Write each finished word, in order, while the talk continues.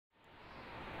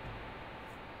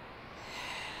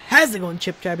How's it going,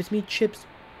 Chip Tribe? It's me, Chips,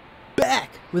 back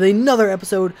with another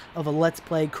episode of a Let's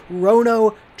Play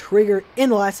Chrono Trigger. In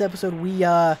the last episode, we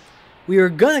were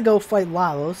gonna go fight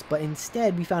Lavos, but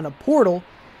instead we found a portal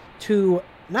to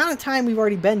not a time we've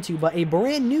already been to, but a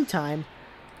brand new time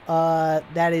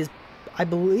that is, I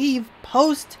believe,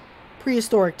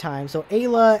 post-prehistoric time. So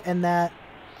Ayla and that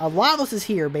Lavos is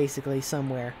here basically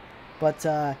somewhere, but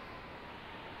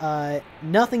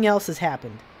nothing else has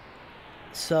happened.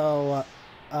 So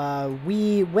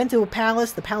we went to a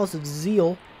palace, the Palace of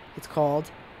Zeal, it's called.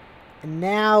 And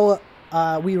now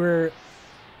we were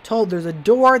told there's a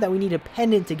door that we need a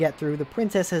pendant to get through. The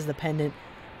princess has the pendant,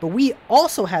 but we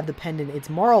also have the pendant. It's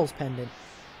Marl's pendant.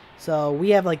 So we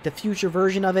have like the future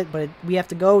version of it, but we have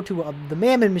to go to the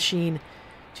Mammon machine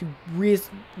to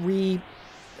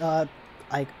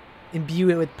like imbue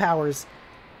it with powers.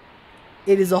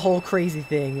 It is a whole crazy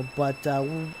thing, but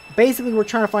basically we're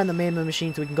trying to find the Mammon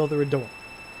machine so we can go through a door.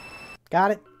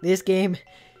 Got it? This game,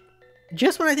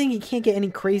 just when I think it can't get any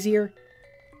crazier,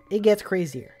 it gets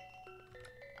crazier.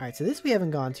 Alright, so this we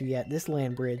haven't gone to yet, this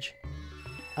land bridge.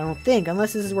 I don't think,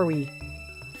 unless this is where we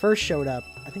first showed up.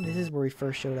 I think this is where we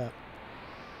first showed up.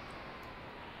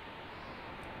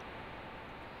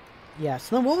 Yeah,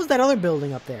 so then what was that other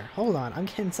building up there? Hold on, I'm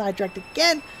getting sidetracked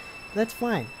again. That's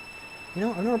fine. You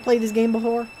know, I've never played this game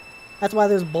before. That's why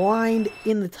there's blind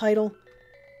in the title.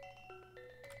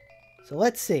 So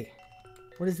let's see.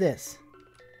 What is this?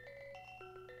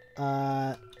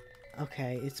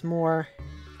 Okay, it's more...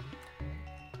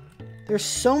 There's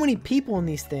so many people in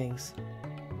these things.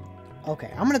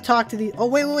 Okay, I'm gonna talk to the... Oh,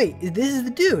 wait. This is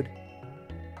the dude.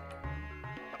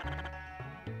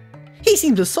 He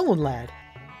seems a sullen lad.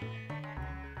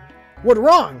 What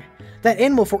wrong? That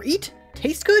animal for eat?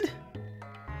 Taste good?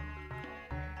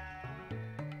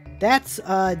 That's,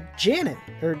 Janet.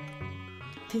 Or...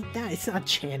 It's not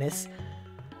Janice.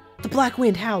 The black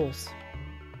wind howls.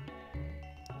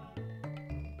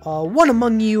 One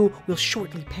among you will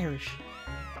shortly perish.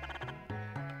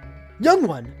 Young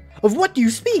one, of what do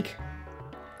you speak?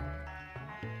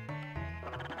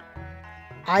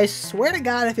 I swear to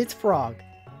God, if it's Frog,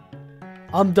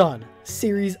 I'm done.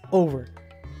 Series over.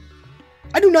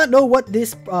 I do not know what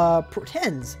this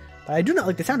portends, but I do not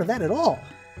like the sound of that at all.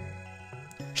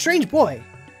 Strange boy,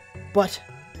 but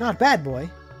not bad boy.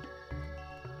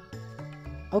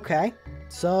 Okay,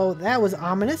 so that was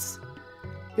ominous.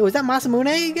 Yo, was that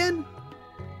Masamune again?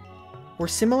 Or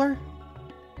similar?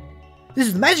 This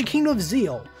is the magic kingdom of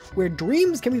Zeal, where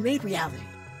dreams can be made reality.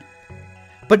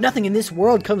 But nothing in this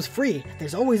world comes free.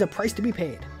 There's always a price to be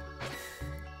paid.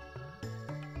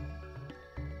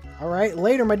 Alright,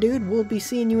 later, my dude. We'll be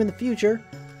seeing you in the future.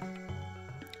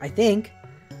 I think.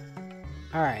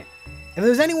 Alright. If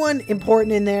there's anyone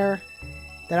important in there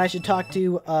that I should talk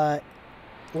to,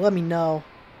 let me know.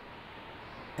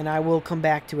 And I will come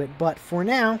back to it. But for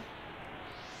now,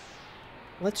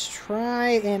 let's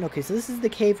try and... Okay, so this is the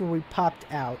cave where we popped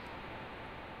out.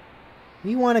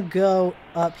 We want to go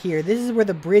up here. This is where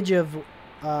the bridge of...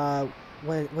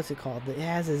 what's it called? It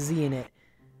has a Z in it.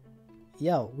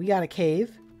 Yo, we got a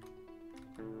cave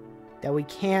that we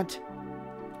can't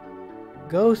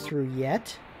go through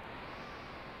yet.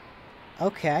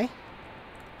 Okay.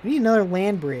 We need another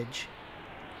land bridge.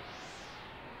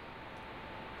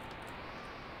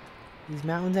 These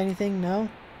mountains anything? No?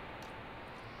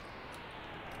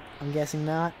 I'm guessing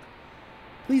not.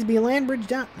 Please be a land bridge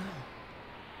down.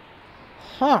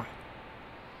 Huh.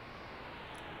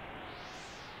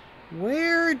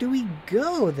 Where do we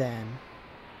go then?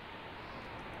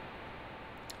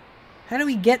 How do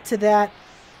we get to that?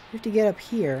 We have to get up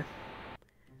here.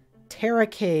 Terra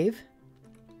Cave.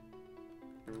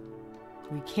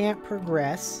 We can't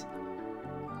progress.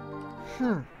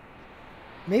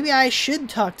 Maybe I should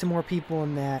talk to more people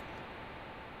in that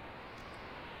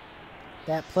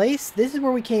place. This is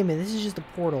where we came in. This is just a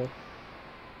portal.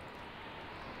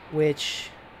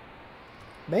 Which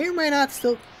may or may not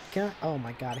still... Oh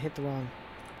my god, I hit the wrong...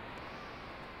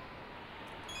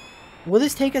 Will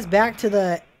this take us back to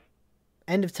the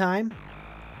end of time?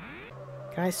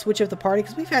 Can I switch up the party?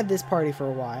 Because we've had this party for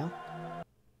a while.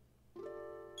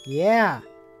 Yeah.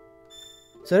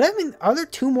 So that means, are there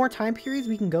 2 more time periods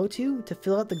we can go to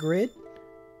fill out the grid?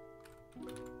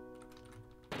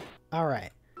 Alright.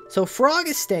 So Frog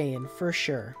is staying, for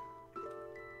sure.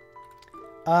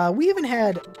 We haven't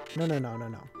had...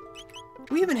 No.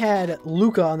 We haven't had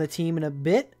Luca on the team in a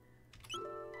bit.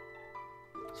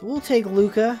 So we'll take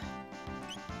Luca.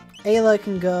 Ayla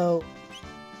can go...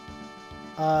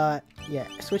 yeah,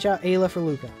 switch out Ayla for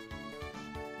Luca.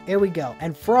 There we go.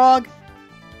 And Frog,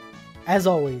 as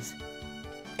always,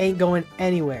 ain't going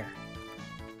anywhere.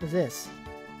 What's this?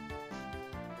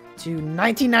 to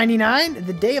 1999,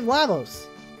 the day of Lavos.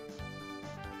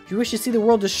 If you wish to see the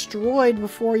world destroyed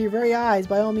before your very eyes,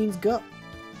 by all means go.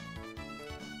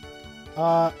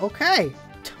 Okay.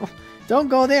 Don't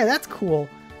go there. That's cool.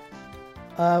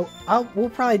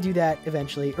 We'll probably do that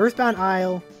eventually. Earthbound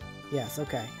Isle. Yes,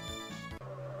 okay.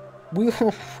 We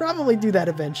will probably do that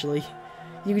eventually.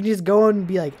 You can just go and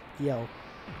be like, yo,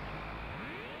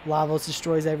 Lavos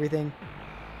destroys everything.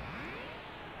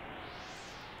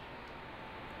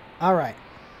 Alright.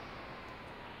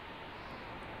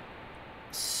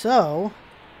 So,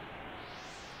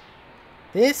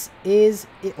 this is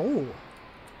it. Oh.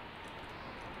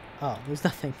 Oh, there's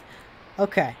nothing.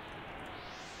 Okay.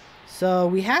 So,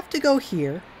 we have to go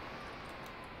here.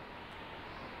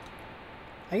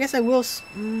 I guess I will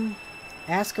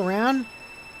ask around.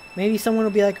 Maybe someone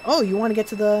will be like, oh, you want to get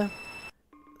to the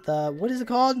what is it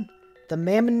called? The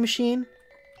Mammon Machine?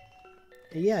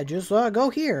 Yeah, just go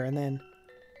here, and then...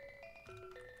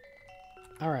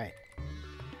 Alright.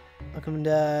 Welcome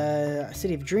to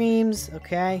City of Dreams.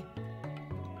 Okay.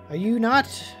 Are you not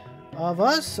of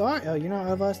us? Oh, you're not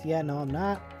of us? Yeah, no, I'm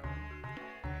not.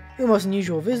 You're the most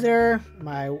unusual visitor.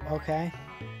 Okay.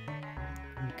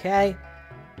 Okay.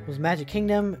 It was Magic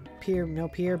Kingdom. Peer, no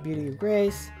peer. Beauty of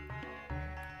Grace.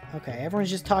 Okay, everyone's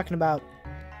just talking about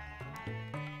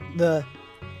the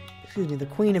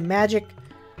Queen of Magic.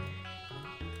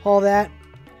 All that.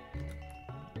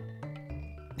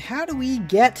 How do we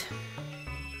get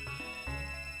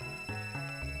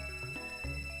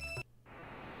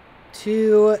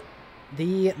to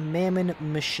the Mammon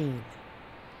Machine?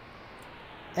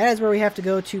 That is where we have to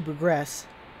go to progress.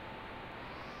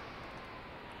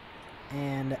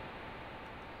 And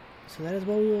so that is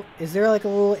what we will... Is there like a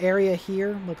little area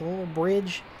here? Like a little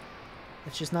bridge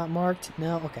that's just not marked?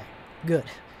 No? Okay. Good.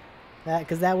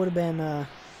 Because that would have been...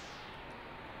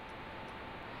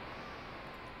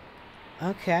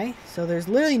 Okay. So there's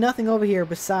literally nothing over here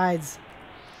besides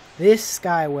this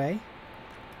skyway.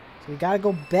 So we gotta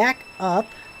go back up.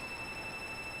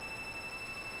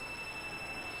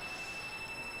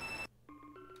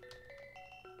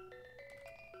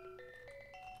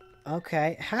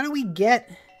 Okay. How do we get...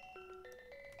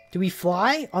 Do we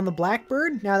fly on the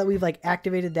Blackbird now that we've like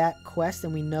activated that quest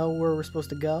and we know where we're supposed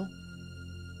to go?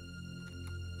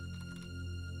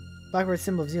 Blackbird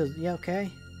symbol of Zeal. Yeah,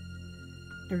 okay.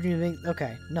 Never dreamed of being...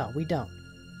 Okay, no, we don't.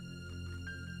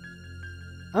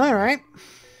 Alright.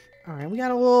 Alright, we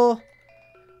got a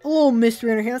little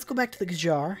mystery under here. Let's go back to the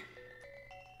Qajar.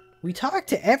 We talked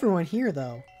to everyone here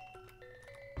though.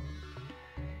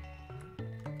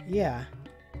 Yeah.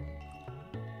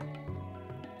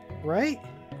 Right?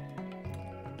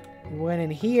 We went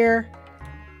in here.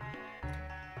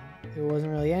 There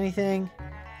wasn't really anything.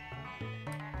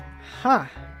 Huh.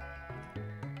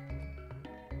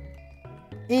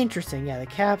 Interesting. Yeah, the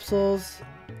capsules.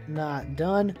 Not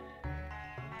done.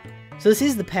 So this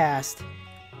is the past.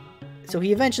 So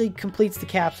he eventually completes the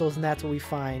capsules, and that's what we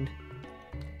find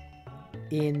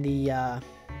in the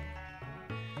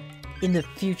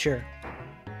future.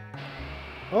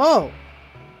 Oh!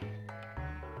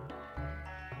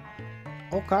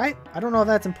 Okay. I don't know if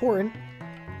that's important.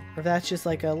 Or if that's just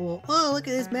like a little... Oh, look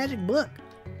at this magic book.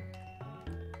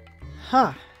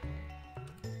 Huh.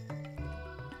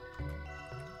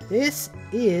 This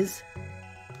is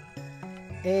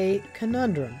a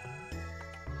conundrum.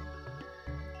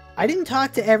 I didn't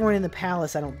talk to everyone in the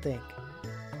palace, I don't think.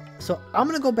 So I'm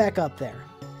going to go back up there.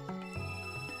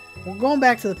 We're going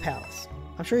back to the palace.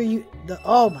 I'm sure you...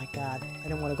 Oh my god. I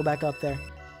didn't want to go back up there.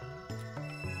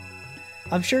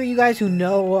 I'm sure you guys who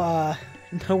know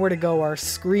where to go are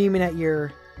screaming at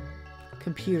your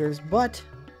computers, but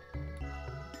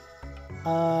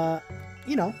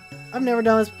you know, I've never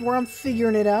done this before. I'm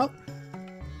figuring it out.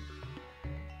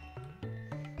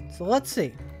 So let's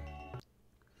see.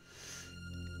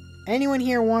 Anyone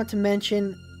here want to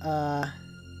mention who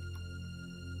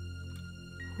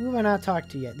have I not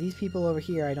talked to yet? These people over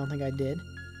here, I don't think I did.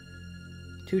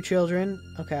 2 children.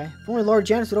 Okay. If only Lord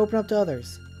Janus would open up to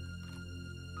others.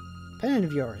 Pendant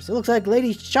of yours. It looks like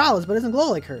Lady Shala's, but it doesn't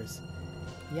glow like hers.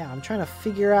 Yeah, I'm trying to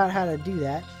figure out how to do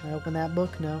that. Can I open that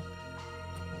book? No.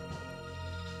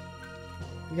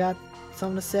 You got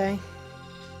something to say?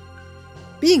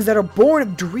 Beings that are born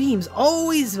of dreams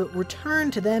always return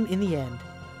to them in the end.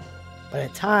 But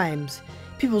at times,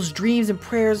 people's dreams and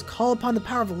prayers call upon the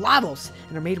power of Lavos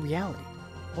and are made reality.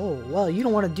 Oh, well, you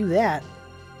don't want to do that.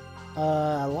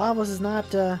 Lavos is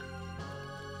not a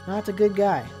good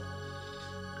guy.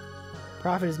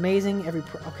 Prophet is amazing.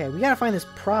 Okay, we gotta find this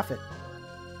prophet.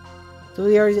 So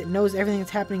he already knows everything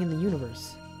that's happening in the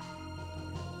universe.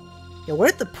 Yeah, what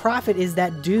if the prophet is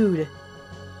that dude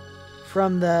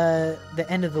from the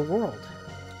end of the world.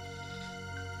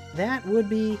 That would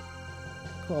be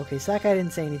cool. Okay, so that guy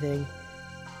didn't say anything.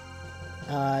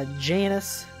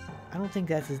 Janus. I don't think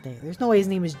that's his name. There's no way his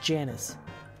name is Janus.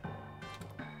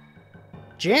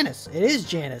 Janus! It is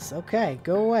Janus. Okay,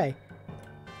 go away.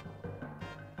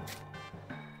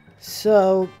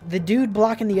 So, the dude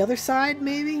blocking the other side,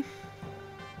 maybe?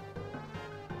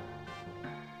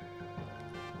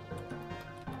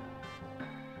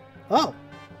 Oh!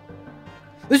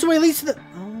 This way leads to the...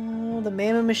 Oh, the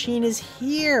mammoth machine is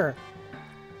here!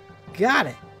 Got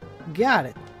it. Got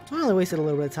it. I only wasted a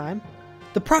little bit of time.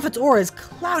 The prophet's aura is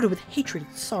clouded with hatred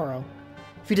and sorrow.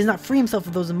 If he does not free himself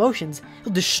of those emotions,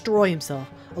 he'll destroy himself,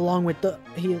 along with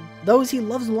those he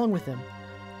loves along with him.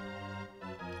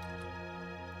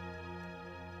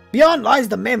 Beyond lies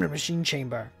the mammoth machine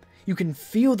chamber. You can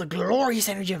feel the glorious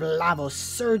energy of lava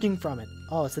surging from it.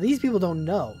 Oh, so these people don't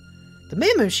know. The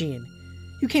mammoth machine!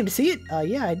 You came to see it?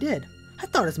 Yeah, I did. I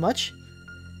thought as much.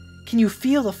 Can you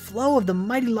feel the flow of the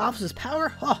mighty lava's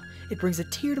power? Oh, it brings a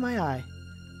tear to my eye.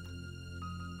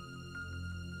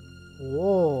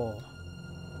 Whoa.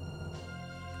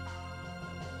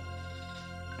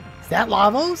 Is that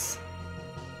Lavos?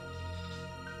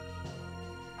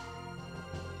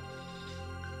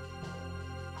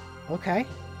 Okay.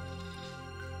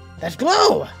 That's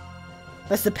glow!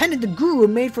 That's the pendant the guru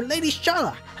made for Lady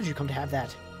Shala. How did you come to have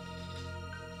that?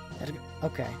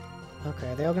 Okay. Okay,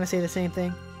 are they all gonna say the same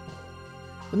thing?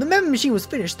 When the memory machine was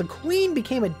finished, the queen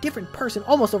became a different person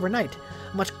almost overnight.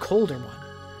 A much colder one.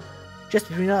 Just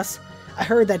between us, I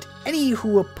heard that any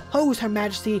who oppose Her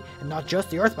Majesty, and not just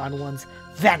the Earthbound ones,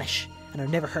 vanish and are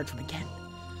never heard from again.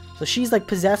 So she's like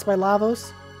possessed by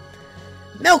Lavos?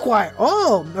 Melchior,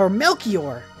 or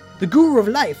Melchior, the guru of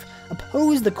life,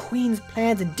 opposed the queen's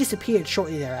plans and disappeared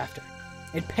shortly thereafter.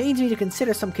 It pains me to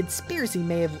consider some conspiracy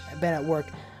may have been at work,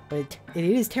 but it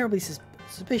is terribly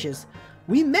suspicious.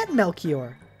 We met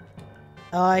Melchior.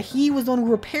 He was the one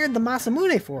who repaired the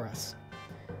Masamune for us.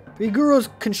 The gurus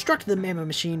constructed the mammoth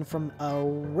machine from a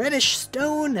reddish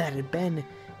stone that had been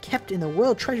kept in the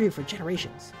royal treasury for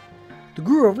generations. The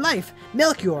guru of life,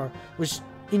 Melchior, was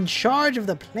in charge of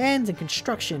the plans and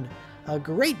construction. A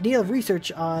great deal of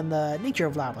research on the nature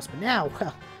of Lavos, but now,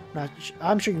 well,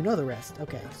 I'm sure you know the rest.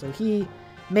 Okay, so he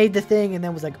made the thing and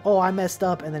then was like, oh, I messed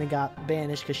up, and then it got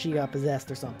banished because she got possessed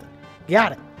or something.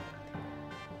 Got it.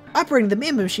 Operating the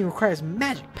mammoth machine requires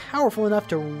magic powerful enough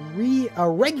to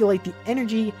regulate the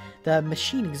energy the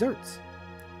machine exerts.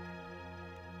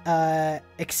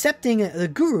 Excepting the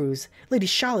gurus, Lady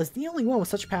Shala is the only one with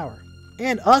such power.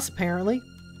 And us, apparently.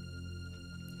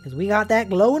 Because we got that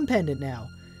glowing pendant now.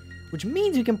 Which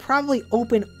means we can probably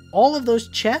open all of those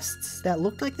chests that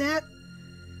looked like that.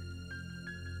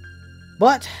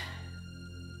 But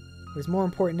what is more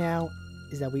important now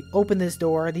is that we open this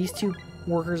door. These two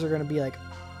workers are going to be like,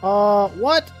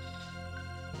 what?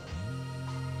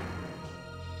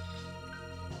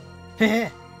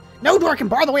 No door can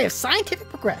bar the way of scientific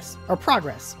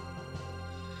progress.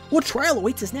 What trial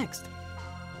awaits us next?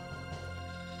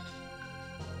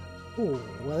 Oh,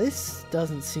 well, this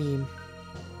doesn't seem...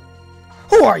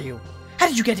 Who are you? How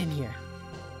did you get in here?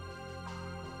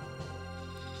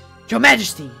 Your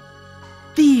Majesty,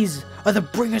 these are the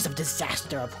bringers of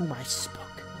disaster of whom I spoke.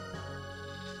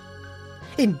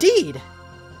 Indeed!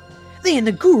 They and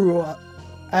the Guru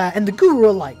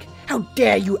alike. How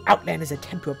dare you outlanders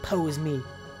attempt to oppose me?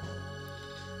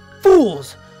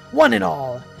 Fools, one and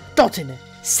all. Dalton,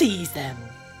 seize them.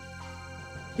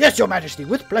 Yes, Your Majesty,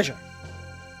 with pleasure.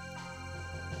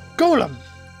 Golem!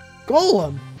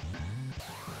 Golem!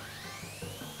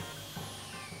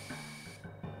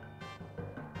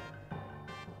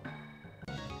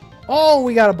 Oh,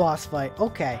 we got a boss fight.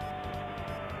 Okay.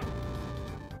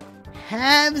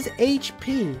 Halves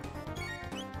HP.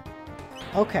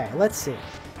 Okay, let's see.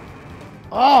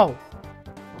 Oh!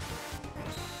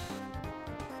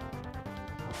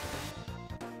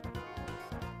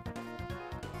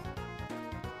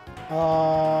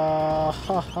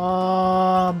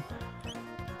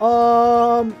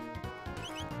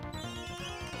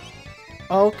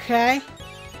 Okay.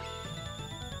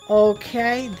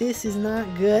 Okay, this is not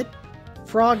good.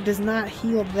 Frog does not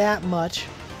heal that much.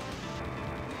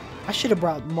 I should have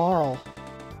brought Marl.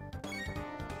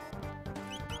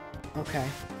 Okay.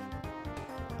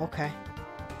 Okay.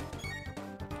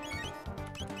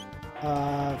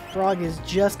 Frog is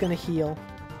just gonna heal.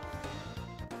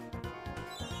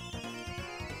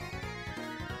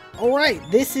 Alright,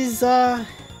 this is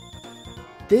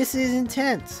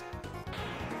intense.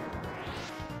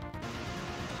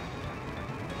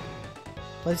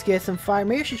 Let's get some fire.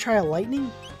 Maybe I should try a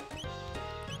lightning?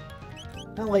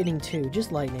 Not lightning 2,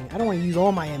 just lightning. I don't want to use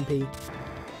all my MP.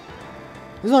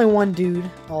 There's only one dude,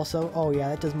 also. Oh, yeah,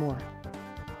 that does more.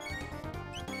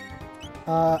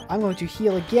 I'm going to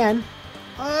heal again.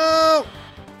 Oh!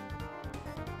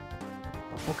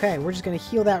 Okay, we're just going to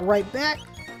heal that right back.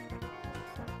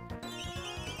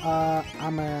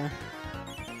 I'm gonna...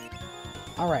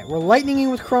 Alright, we're lightninging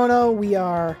with Chrono. We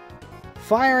are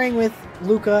firing with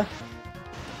Luca.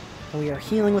 And we are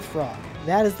healing with Frog.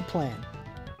 That is the plan.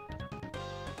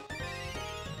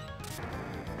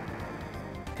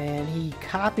 And he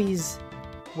copies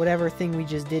whatever thing we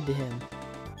just did to him.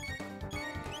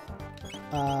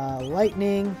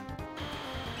 Lightning.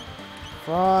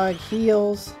 Frog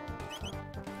heals.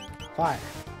 Fire.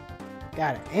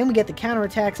 Got it. And we get the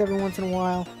counterattacks every once in a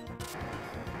while.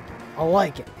 I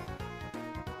like it.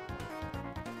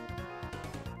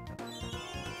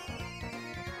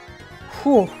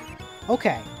 Whew.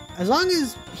 Okay. As long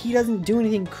as he doesn't do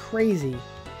anything crazy,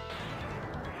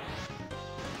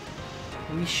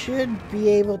 we should be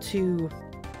able to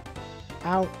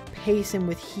outpace him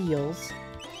with heals.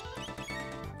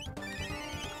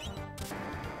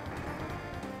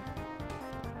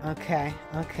 Okay,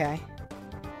 okay.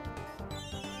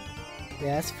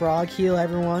 Yes, Frog, heal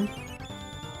everyone.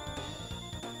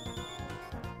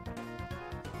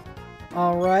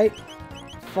 Alright.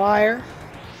 Fire.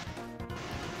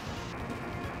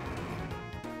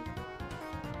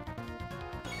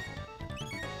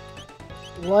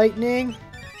 Lightning.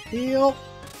 Heal.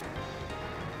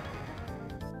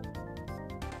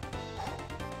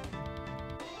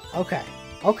 Okay.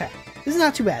 Okay. This is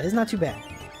not too bad. This is not too bad.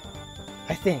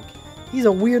 I think. He's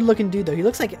a weird looking dude though. He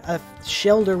looks like a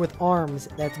shelter with arms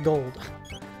that's gold.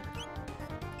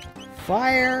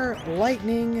 Fire.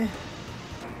 Lightning.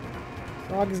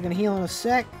 Frog is going to heal in a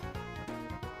sec.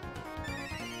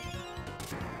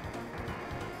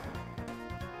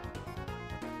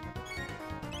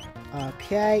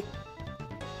 Okay.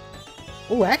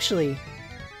 Oh, actually,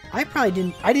 I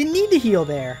didn't need to heal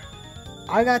there.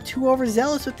 I got too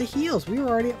overzealous with the heals. We were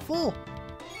already at full.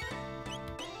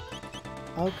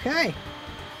 Okay.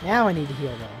 Now I need to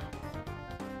heal though.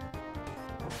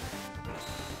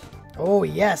 Oh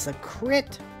yes, a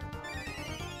crit.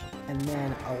 And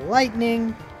then a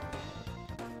lightning.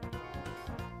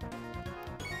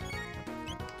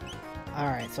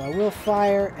 Alright, so I will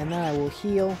fire, and then I will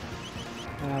heal.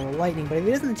 And I will lightning. But if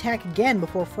he doesn't attack again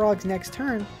before Frog's next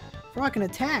turn, Frog can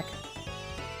attack.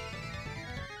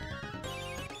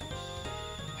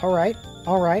 Alright,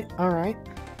 alright, alright.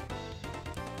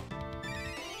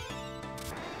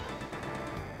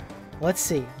 Let's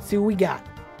see. Let's see what we got.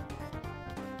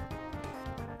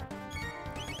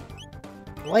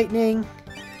 Lightning.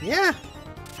 Yeah.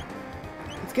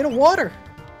 Let's get a water.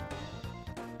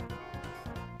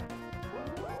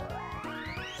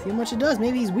 See how much it does.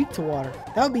 Maybe he's weak to water.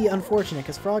 That would be unfortunate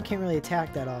because Frog can't really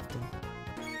attack that often.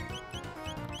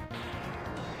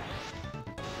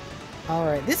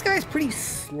 Alright, this guy's pretty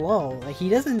slow. Like, he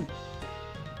doesn't...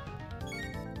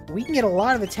 We can get a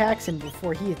lot of attacks in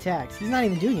before he attacks. He's not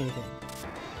even doing anything.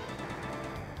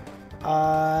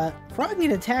 Frog need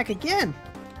to attack again.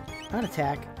 Not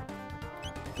attack.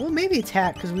 Well, maybe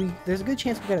attack, because there's a good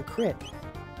chance we got a crit.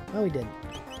 No, we didn't.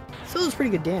 Still is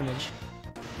pretty good damage.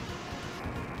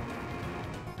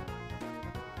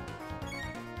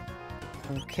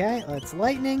 Okay, let's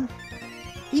lightning.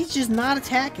 He's just not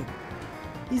attacking.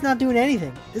 He's not doing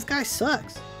anything. This guy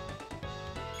sucks.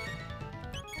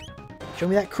 Show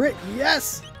me that crit.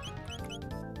 Yes!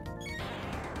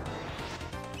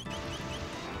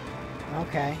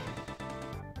 Okay.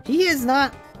 He is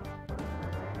not...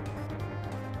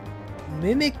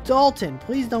 Mimic Dalton.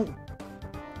 Please don't...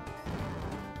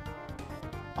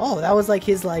 Oh, that was like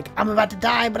his I'm about to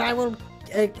die, but I will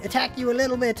attack you a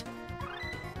little bit.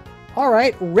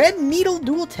 Alright, Red Needle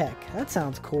Dual Tech. That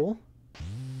sounds cool.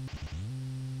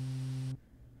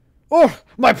 Oh,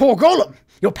 my poor golem!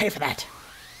 You'll pay for that.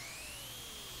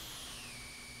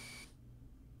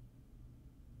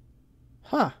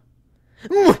 Huh.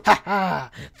 Ha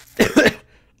ha!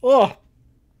 Oh!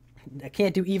 I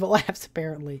can't do evil laughs,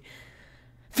 apparently.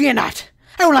 Fear not!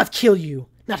 I will not kill you.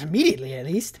 Not immediately, at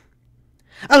least.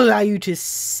 I'll allow you to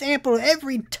sample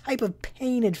every type of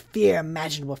pain and fear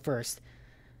imaginable first.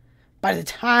 By the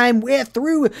time we're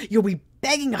through, you'll be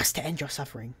begging us to end your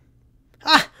suffering.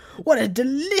 Ah! What a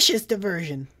delicious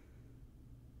diversion!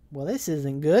 Well, this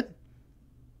isn't good.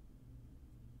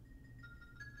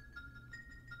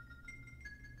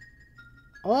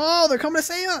 Oh, they're coming to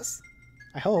save us!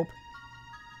 I hope.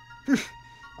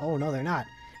 Oh, no, they're not.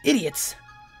 Idiots!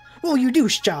 What will you do,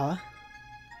 Shala?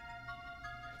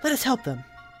 Let us help them.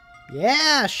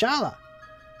 Yeah, Shala!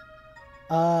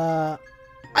 I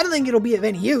don't think it'll be of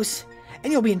any use,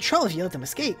 and you'll be in trouble if you let them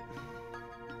escape.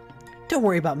 Don't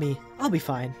worry about me. I'll be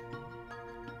fine.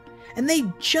 And they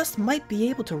just might be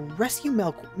able to rescue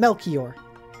Melchior.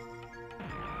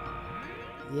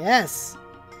 Yes.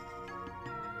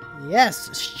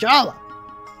 Yes, Schala.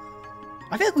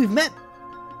 I feel like we've met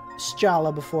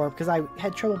Schala before, because I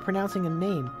had trouble pronouncing a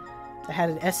name that had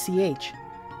an SCH.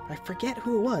 I forget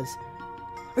who it was.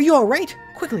 Are you alright?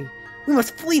 Quickly, we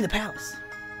must flee the palace.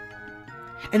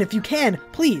 And if you can,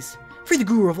 please, free the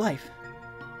Guru of Life.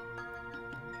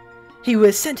 He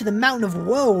was sent to the Mountain of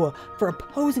Woe for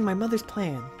opposing my mother's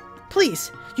plan.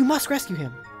 Please, you must rescue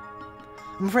him.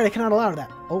 I'm afraid I cannot allow that.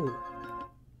 Oh.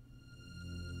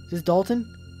 Is this Dalton?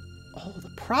 Oh, the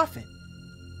Prophet.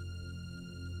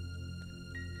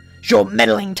 Your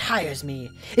meddling tires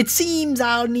me. It seems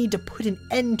I'll need to put an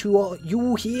end to all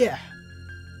you here.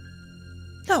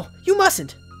 No, you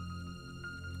mustn't.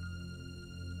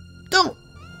 Don't.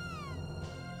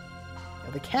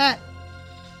 You're the cat.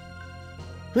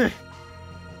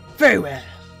 Very well.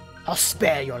 I'll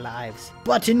spare your lives.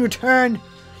 But in return,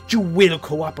 you will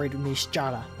cooperate with me,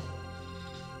 Schala.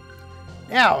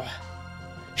 Now,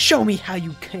 show me how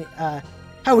you came,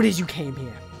 how it is you came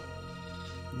here.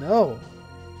 No.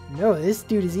 No, this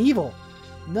dude is evil.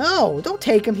 No, don't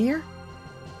take him here.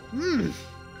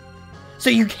 So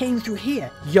you came through here.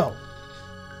 Yo.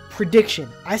 Prediction.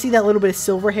 I see that little bit of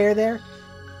silver hair there.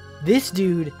 This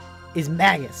dude is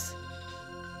Magus.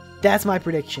 That's my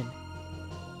prediction.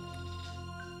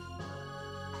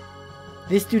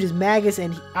 This dude is Magus,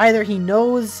 and either he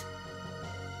knows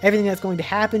everything that's going to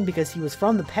happen because he was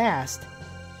from the past,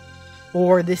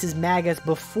 or this is Magus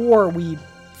before we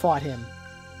fought him.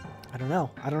 I don't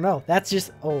know. I don't know. That's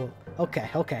just... Oh, okay,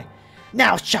 okay.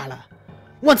 Now, Schala,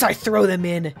 once I throw them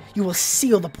in, you will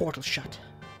seal the portal shut.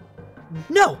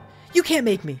 No, you can't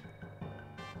make me.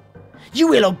 You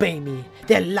will obey me.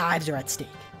 Their lives are at stake.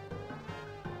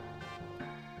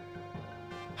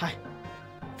 Hi.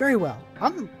 Very well.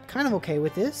 I'm kind of okay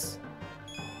with this.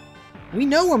 We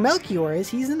know where Melchior is.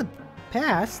 He's in the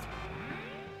past.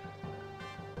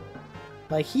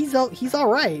 Like, he's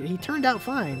alright. He turned out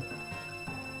fine.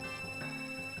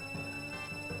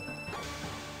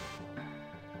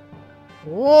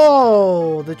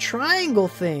 Whoa! The triangle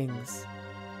things!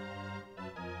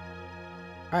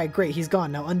 Alright, great. He's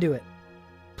gone. Now undo it.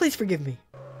 Please forgive me.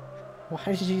 Why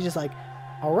did you just like...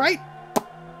 Alright.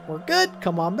 We're good.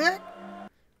 Come on back.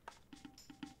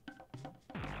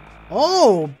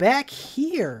 Oh! Back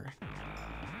here.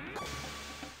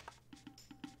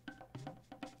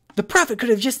 The Prophet could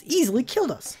have just easily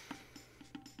killed us.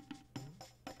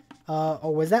 Oh,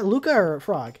 was that Luca or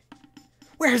Frog?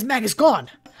 Where has Magus gone?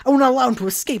 I will not allow him to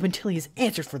escape until he has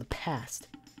answered for the past.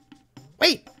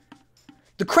 Wait!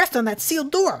 The crest on that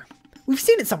sealed door! We've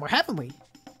seen it somewhere, haven't we?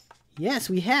 Yes,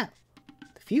 we have.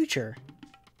 The future.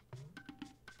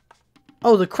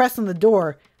 Oh, the crest on the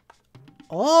door.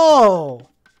 Oh!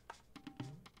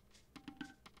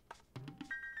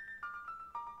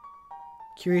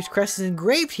 Curious crest is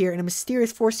engraved here, and a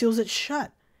mysterious force seals it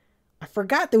shut. I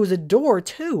forgot there was a door,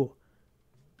 too.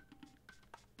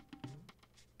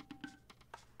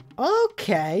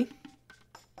 Okay.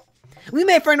 We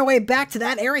may find a way back to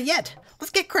that area yet.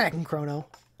 Let's get cracking, Chrono.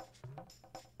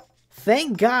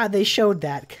 Thank God they showed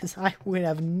that, because I would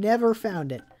have never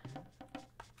found it.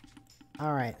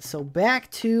 Alright, so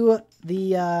back to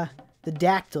the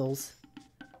dactyls.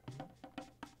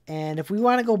 And if we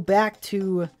want to go back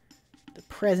to the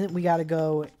present, we got to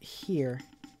go here.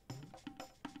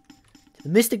 To the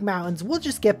Mystic Mountains. We'll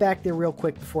just get back there real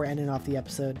quick before ending off the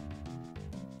episode.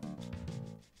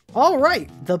 Alright,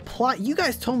 the plot. You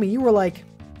guys told me, you were like,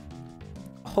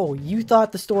 oh, you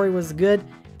thought the story was good?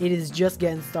 It is just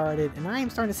getting started. And I am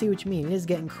starting to see what you mean. It is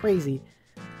getting crazy.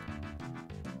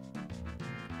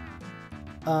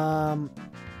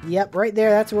 Yep, right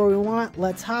there. That's where we want.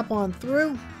 Let's hop on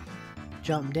through.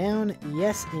 Jump down.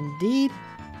 Yes, indeed.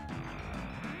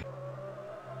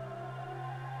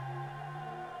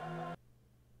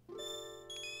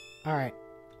 Alright.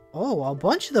 Oh, a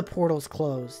bunch of the portals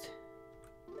closed.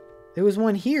 There was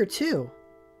one here, too.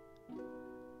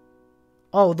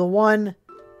 Oh, the one...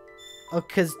 Oh,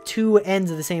 because two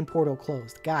ends of the same portal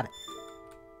closed. Got it.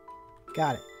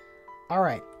 Got it.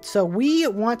 Alright, so we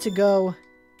want to go...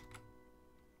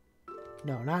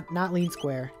 No, not Lean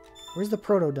Square. Where's the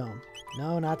Protodome?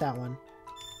 No, not that one.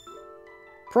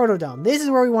 Protodome. This is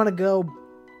where we want to go,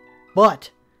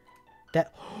 but...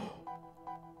 That...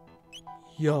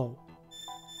 Yo.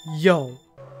 Yo.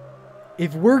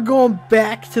 If we're going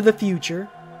back to the future...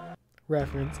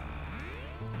 Reference.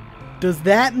 Does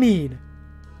that mean...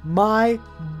 My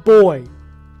boy,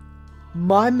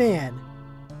 My man.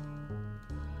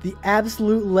 The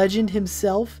absolute legend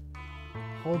himself.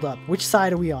 Hold up. Which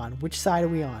side are we on? Which side are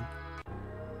we on?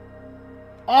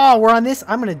 Oh, we're on this?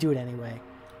 I'm going to do it anyway.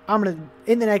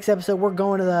 In the next episode, we're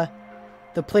going to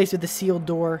the place with the sealed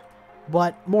door.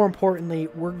 But more importantly,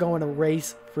 we're going to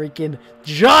race freaking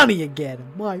Johnny again.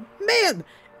 My man.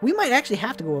 We might actually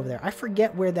have to go over there. I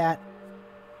forget where that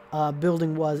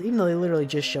building was. Even though they literally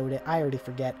just showed it. I already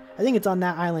forget. I think it's on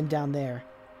that island down there.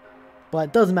 But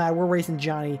it doesn't matter. We're racing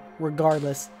Johnny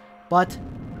regardless. But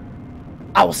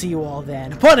I will see you all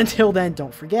then. But until then,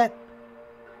 don't forget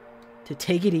to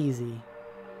take it easy.